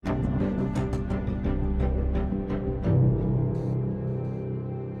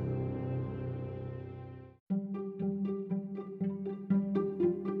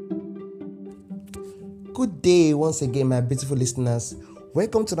Good day once again, my beautiful listeners.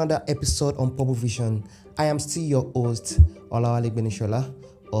 Welcome to another episode on Purple Vision. I am still your host, Olawale Benishola,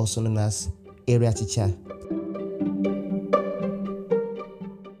 also known as Area Teacher.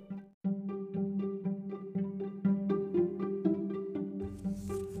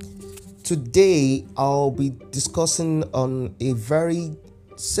 Today, I'll be discussing on a very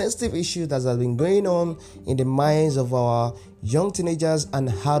sensitive issue that has been going on in the minds of our young teenagers and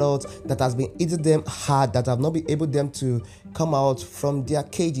adults that has been hitting them hard, that have not been able them to come out from their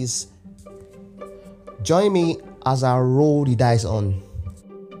cages. Join me as I roll the dice on.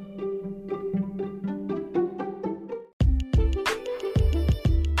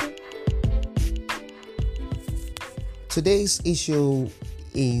 Today's issue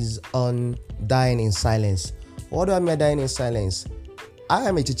is on dying in silence. What do I mean by dying in silence? I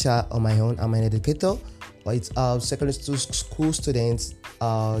am a teacher on my own. I'm an educator, but it's secondary school students,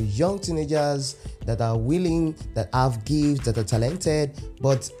 young teenagers that are willing, that have gifts, that are talented,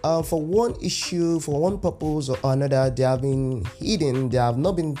 but for one issue, for one purpose or another, they have been hidden. They have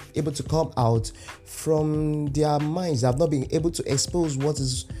not been able to come out from their minds. They have not been able to expose what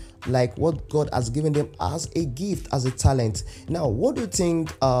God has given them as a gift, as a talent. Now, what do you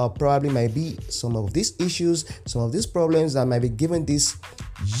think probably might be some of these issues, some of these problems that might be giving these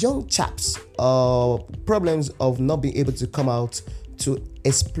young chaps problems of not being able to come out to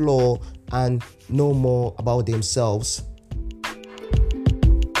explore and know more about themselves?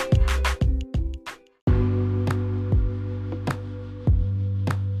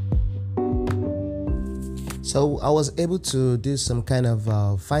 So I was able to do some kind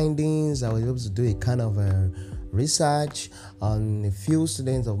of findings. I was able to do a kind of research on a few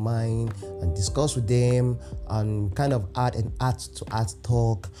students of mine and discuss with them and kind of add an art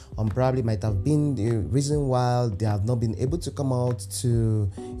talk on probably might have been the reason why they have not been able to come out to,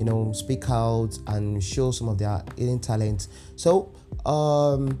 speak out and show some of their hidden talent. So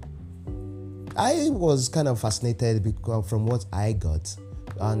I was kind of fascinated because from what I got.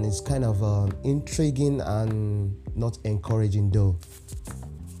 And it's kind of intriguing and not encouraging though.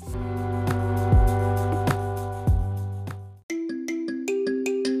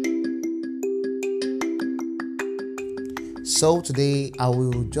 So today I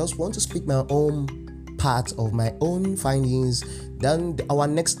will just want to speak my own part of my own findings. Then our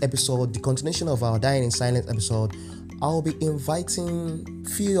next episode, the continuation of our Dying in Silence episode, I'll be inviting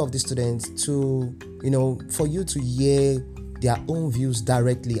few of the students to, for you to hear their own views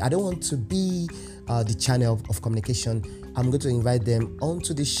directly. I don't want to be the channel of communication. I'm going to invite them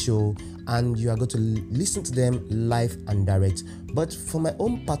onto the show and you are going to listen to them live and direct. But from my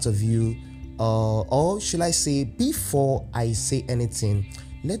own part of view, or should I say, before I say anything,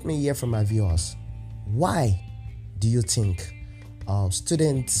 let me hear from my viewers. Why do you think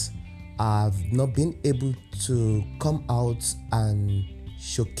students have not been able to come out and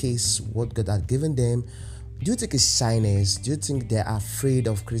showcase what God had given them? Do you think it's shyness? Do you think they're afraid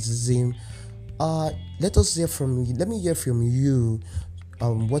of criticism? Let me hear from you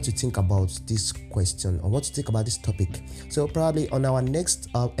what you think about this question or what you think about this topic. So probably on our next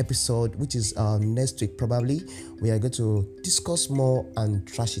episode, which is next week, probably we are going to discuss more and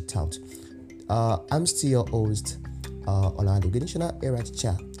trash it out. I'm still your host, Olawale Benishola, Area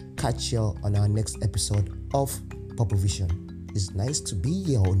Teacher. Catch you on our next episode of Purple Vision. It's nice to be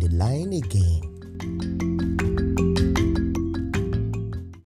here on the line again.